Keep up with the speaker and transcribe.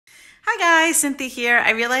Hi guys, Cynthia here. I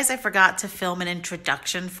realized I forgot to film an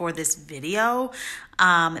introduction for this video.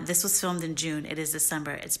 This was filmed in June. It is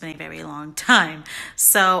December. It's been a very long time.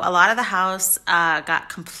 So a lot of the house got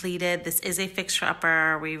completed. This is a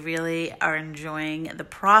fixer-upper. We really are enjoying the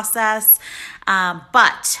process.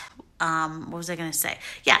 What was I going to say?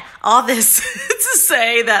 Yeah, all this to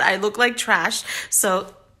say that I look like trash.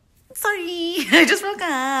 So sorry, I just woke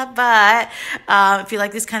up. But if you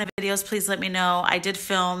like these kind of videos, please let me know. I did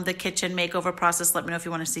film the kitchen makeover process. Let me know if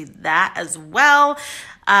you want to see that as well.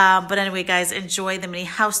 But anyway, guys, enjoy the mini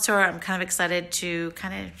house tour. I'm kind of excited to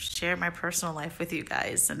kind of share my personal life with you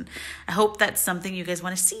guys. And I hope that's something you guys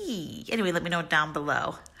want to see. Anyway, let me know down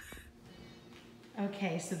below.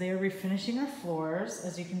 Okay, so they're refinishing our floors.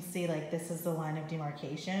 As you can see, like this is the line of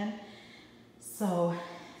demarcation. So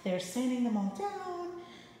they're sanding them all down.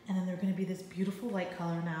 And then they're going to be this beautiful light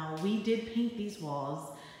color now. We did paint these walls.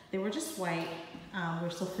 They were just white. We're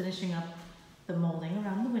still finishing up the molding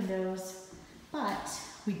around the windows. But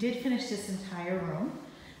we did finish this entire room.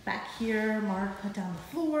 Back here, Mark put down the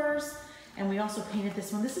floors. And we also painted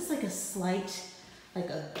this one. This is like a slightly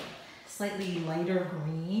lighter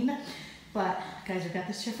green. But guys, we got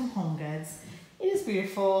this chair from Home Goods. It is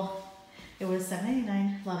beautiful. It was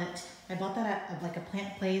 $7.99. Love it. I bought that at like a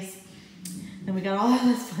plant place. Then we got all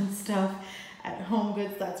this fun stuff at Home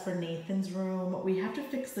Goods. That's for Nathan's room. We have to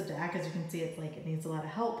fix the deck. As you can see, it needs a lot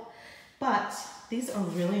of help. But these are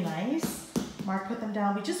really nice. Mark put them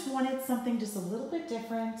down. We just wanted something just a little bit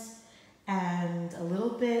different and a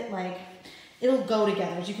little bit like, it'll go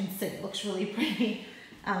together. As you can see, it looks really pretty.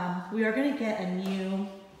 We are gonna get a new,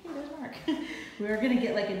 hey, there's Mark. We are gonna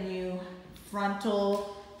get like a new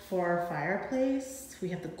frontal for our fireplace. We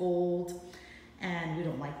have the gold and we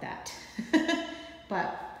don't like that.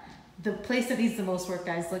 But the place that needs the most work,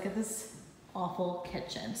 guys, look at this awful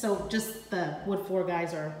kitchen. So just the wood floor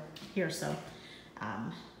guys are here, so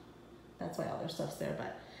that's why all their stuff's there.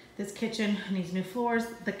 But this kitchen needs new floors.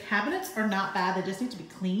 The cabinets are not bad, they just need to be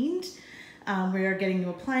cleaned. We are getting new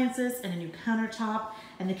appliances and a new countertop,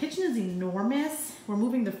 and the kitchen is enormous. We're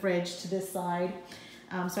moving the fridge to this side.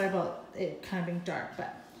 Sorry about it kind of being dark,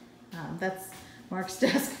 but that's Mark's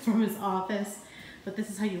desk from his office. But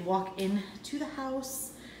this is how you walk into the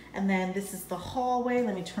house. And then this is the hallway.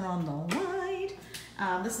 Let me turn on the light.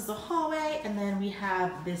 This is the hallway. And then we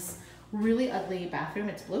have this really ugly bathroom.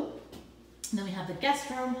 It's blue. And then we have the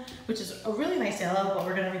guest room, which is a really nice yellow, but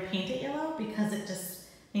we're gonna repaint it yellow because it just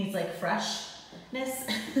needs like freshness.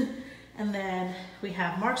 And then we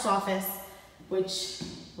have Mark's office, which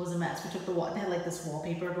was a mess. We took they had like this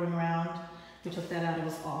wallpaper going around. We took that out, it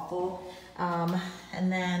was awful.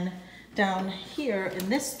 And then down here in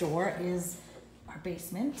this door is our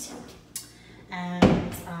basement.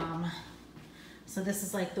 And so this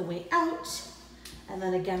is like the way out. And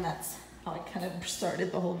then again, that's how I kind of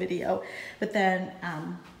started the whole video. But then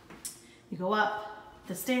you go up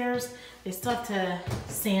the stairs. They still have to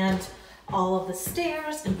sand all of the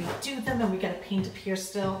stairs and redo them, and we gotta paint up here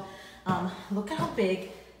still. Look at how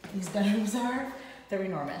big these bedrooms are. They're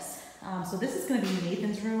enormous. So this is gonna be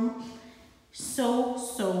Nathan's room. So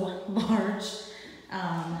large.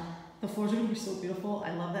 The floors are gonna be so beautiful.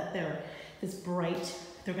 I love that they're this bright.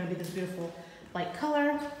 They're gonna be this beautiful light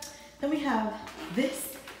color. Then we have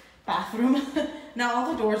this bathroom. Now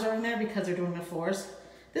all the doors are in there because they're doing the floors.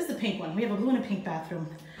 This is the pink one. We have a blue and a pink bathroom.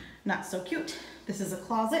 Not so cute. This is a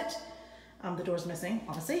closet. The door's missing,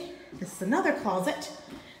 obviously. This is another closet,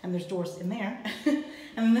 and there's doors in there. And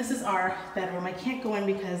then this is our bedroom. I can't go in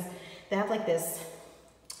because they have like this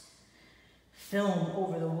film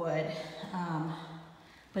over the wood,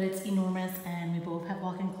 but it's enormous, and we both have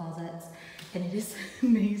walk-in closets, and it is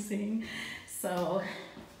amazing. So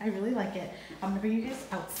I really like it. I'm gonna bring you guys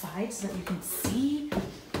outside so that you can see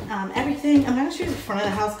everything. I'm not gonna show you the front of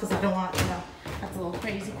the house because I don't want, that's a little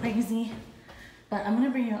crazy, but I'm gonna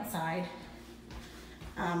bring you outside.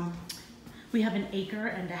 We have 1.5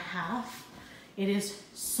 acres. It is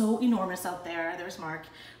so enormous out there. There's Mark.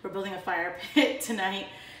 We're building a fire pit tonight.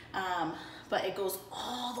 But it goes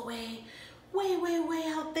all the way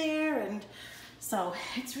out there. And so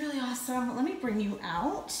it's really awesome. Let me bring you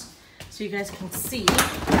out so you guys can see.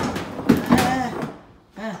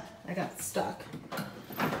 I got stuck.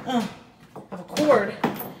 I have a cord.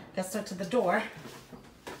 Got stuck to the door.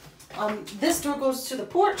 This door goes to the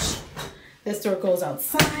porch. This door goes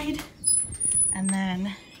outside. And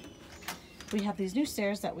then we have these new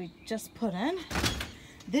stairs that we just put in.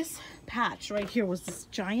 This patch right here was this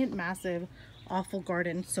giant, massive, awful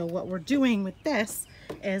garden. So what we're doing with this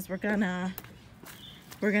is we're gonna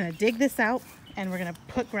dig this out, and we're gonna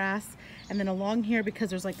put grass, and then along here, because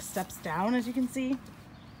there's like steps down, as you can see,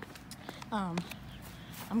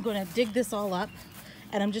 I'm gonna dig this all up,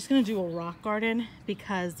 and I'm just gonna do a rock garden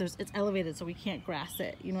because it's elevated, so we can't grass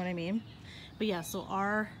it, you know what I mean? But yeah, so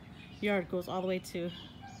our yard goes all the way to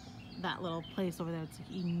that little place over there. It's an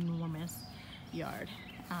enormous yard.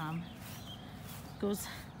 Goes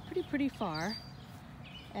pretty far,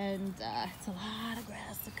 and it's a lot of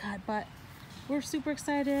grass to cut, but we're super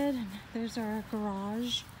excited. And there's our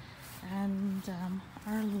garage and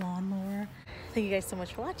our lawnmower. Thank you guys so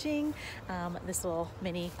much for watching this little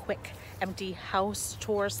mini quick empty house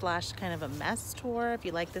tour slash kind of a mess tour. If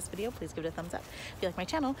you like this video, please give it a thumbs up. If you like my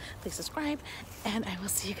channel, please subscribe, and I will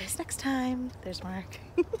see you guys next time. There's Mark.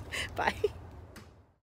 Bye.